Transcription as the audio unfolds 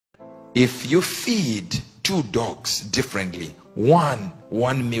If you feed two dogs differently,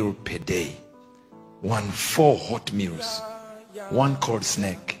 one meal per day, one 4 hot meals, one cold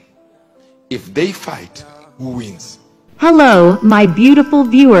snack, if they fight, who wins? Hello, my beautiful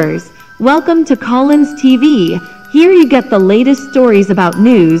viewers. Welcome to Collins TV. Here you get the latest stories about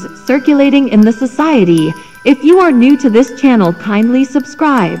news circulating in the society. If you are new to this channel, kindly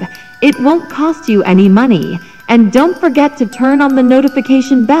subscribe. It won't cost you any money. And don't forget to turn on the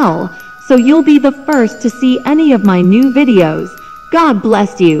notification bell so you'll be the first to see any of my new videos. God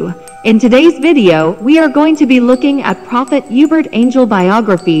bless you. In today's video, we are going to be looking at Prophet Uebert Angel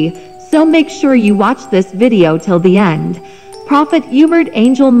biography, so make sure you watch this video till the end. Prophet Uebert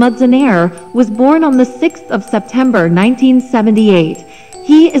Angel Mudzenair was born on the 6th of September 1978.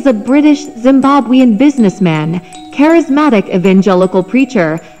 He is a British Zimbabwean businessman, charismatic evangelical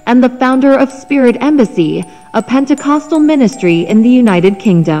preacher, and the founder of Spirit Embassy, a Pentecostal ministry in the United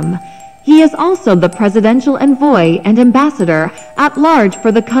Kingdom. He is also the presidential envoy and ambassador at large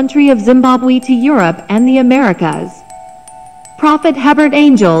for the country of Zimbabwe to Europe and the Americas. Prophet Uebert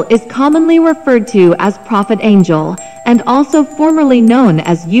Angel is commonly referred to as Prophet Angel, and also formerly known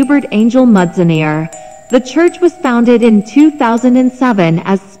as Uebert Angel Mudzenair. The church was founded in 2007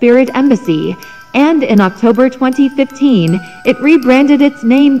 as Spirit Embassy, and in October 2015, it rebranded its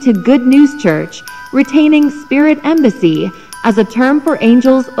name to Good News Church, retaining Spirit Embassy as a term for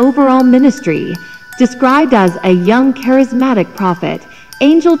Angel's overall ministry. Described as a young charismatic prophet,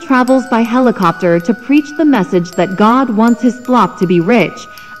 Angel travels by helicopter to preach the message that God wants his flock to be rich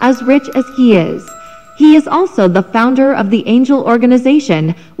as he is. He is also the founder of the Angel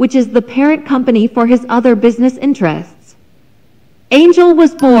Organization, which is the parent company for his other business interests. Angel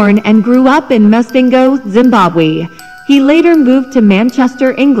was born and grew up in Masvingo, Zimbabwe. He later moved to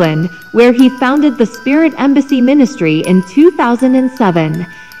Manchester, England, where he founded the Spirit Embassy Ministry in 2007.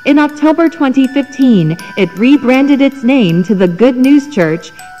 In October 2015, it rebranded its name to the Good News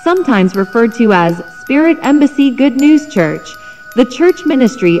Church, sometimes referred to as Spirit Embassy Good News Church. The church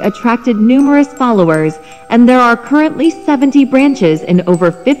ministry attracted numerous followers, and there are currently 70 branches in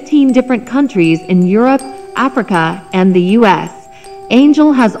over 15 different countries in Europe, Africa, and the US.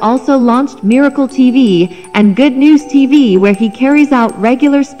 Angel has also launched Miracle TV and Good News TV, where he carries out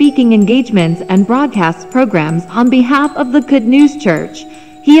regular speaking engagements and broadcasts programs on behalf of the Good News Church.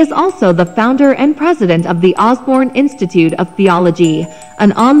 He is also the founder and president of the Osborne Institute of Theology,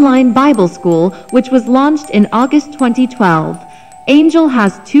 an online Bible school which was launched in August 2012. Angel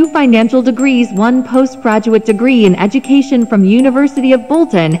has 2 financial degrees, 1 postgraduate degree in education from University of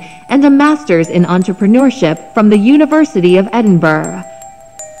Bolton, and a master's in entrepreneurship from the University of Edinburgh.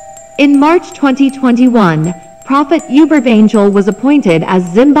 In March 2021, Prophet Uebert Angel was appointed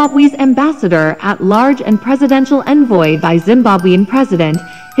as Zimbabwe's ambassador at large and presidential envoy by Zimbabwean President,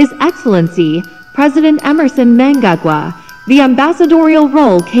 His Excellency, President Emerson Mnangagwa. The ambassadorial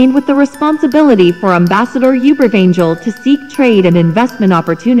role came with the responsibility for Ambassador Uebert Angel to seek trade and investment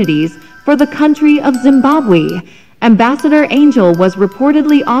opportunities for the country of Zimbabwe. Ambassador Angel was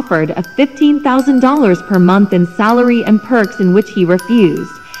reportedly offered a $15,000 per month in salary and perks, in which he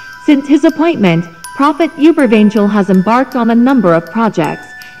refused. Since his appointment, Prophet Uebert Angel has embarked on a number of projects,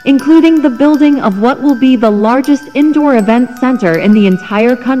 including the building of what will be the largest indoor event center in the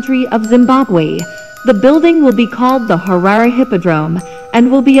entire country of Zimbabwe. The building will be called the Harare Hippodrome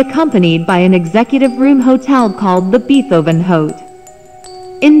and will be accompanied by an executive room hotel called the Beethoven Hotel.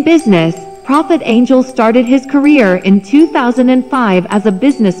 In business, Prophet Angel started his career in 2005 as a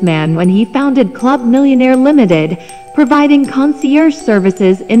businessman when he founded Club Millionaire Limited, providing concierge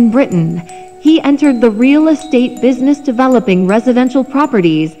services in Britain. He entered the real estate business, developing residential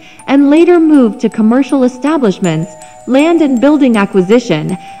properties, and later moved to commercial establishments, land and building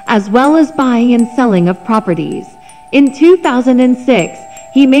acquisition, as well as buying and selling of properties. In 2006,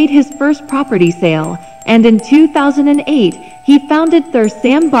 he made his first property sale, and in 2008, he founded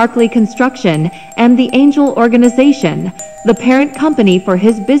Sam Barkley Construction and the Angel Organization, the parent company for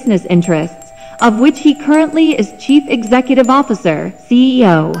his business interests, of which he currently is Chief Executive Officer,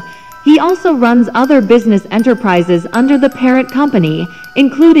 CEO. He also runs other business enterprises under the parent company,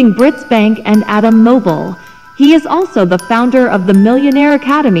 including Brits Bank and Atom Mobile. He is also the founder of the Millionaire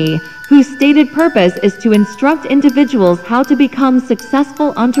Academy, whose stated purpose is to instruct individuals how to become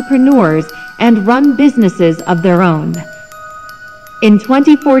successful entrepreneurs and run businesses of their own. In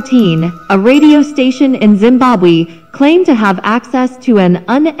 2014, a radio station in Zimbabwe claimed to have access to an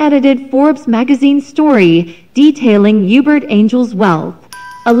unedited Forbes magazine story detailing Uebert Angel's wealth.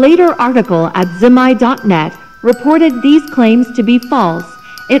 A later article at zimi.net reported these claims to be false.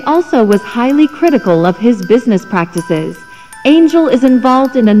 It also was highly critical of his business practices. Angel is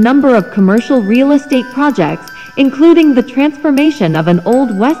involved in a number of commercial real estate projects, including the transformation of an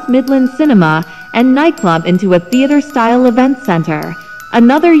old West Midlands cinema and nightclub into a theatre-style event centre.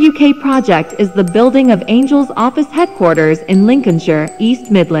 Another UK project is the building of Angel's office headquarters in Lincolnshire, East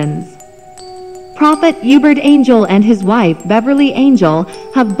Midlands. Prophet Uebert Angel and his wife Beverly Angel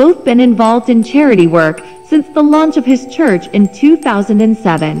have both been involved in charity work since the launch of his church in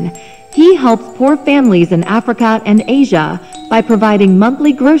 2007. He helps poor families in Africa and Asia by providing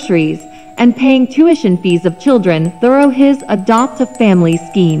monthly groceries and paying tuition fees of children through his Adopt a Family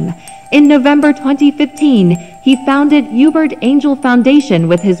scheme. In November 2015, he founded Uebert Angel Foundation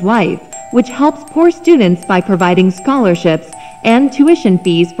with his wife, which helps poor students by providing scholarships and tuition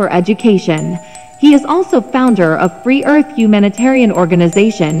fees for education. He is also founder of Free Earth Humanitarian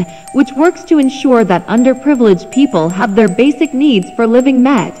Organization, which works to ensure that underprivileged people have their basic needs for living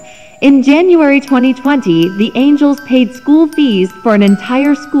met. In January 2020, the Angels paid school fees for an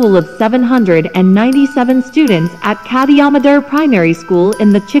entire school of 797 students at Kadiamadar Primary School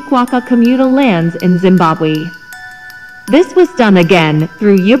in the Chikwaka communal lands in Zimbabwe. This was done again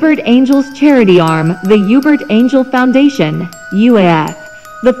through Uebert Angel's charity arm, the Uebert Angel Foundation, UAF.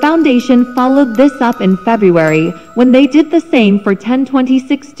 The foundation followed this up in February when they did the same for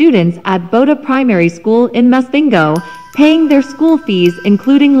 1026 students at Boda Primary School in Masvingo, paying their school fees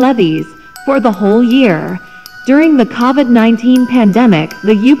including levies for the whole year. During the COVID-19 pandemic,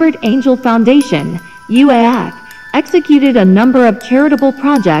 the Uebert Angel Foundation, UAF, executed a number of charitable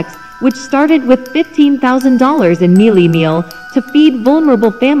projects which started with $15,000 in mealie meal to feed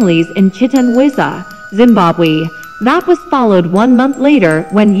vulnerable families in Chittenwisa, Zimbabwe. That was followed 1 month later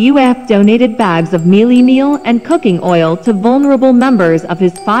when UF donated bags of mealie meal and cooking oil to vulnerable members of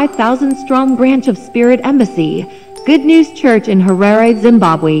his 5,000-strong branch of Spirit Embassy, Good News Church in Harare,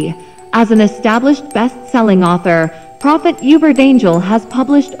 Zimbabwe. As an established best-selling author, Prophet Uebert Angel has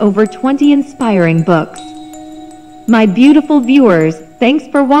published over 20 inspiring books. My beautiful viewers, thanks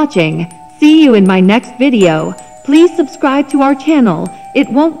for watching. See you in my next video. Please subscribe to our channel. It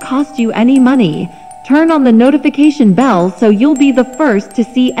won't cost you any money. Turn on the notification bell so you'll be the first to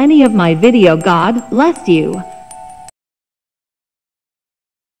see any of my video. God bless you.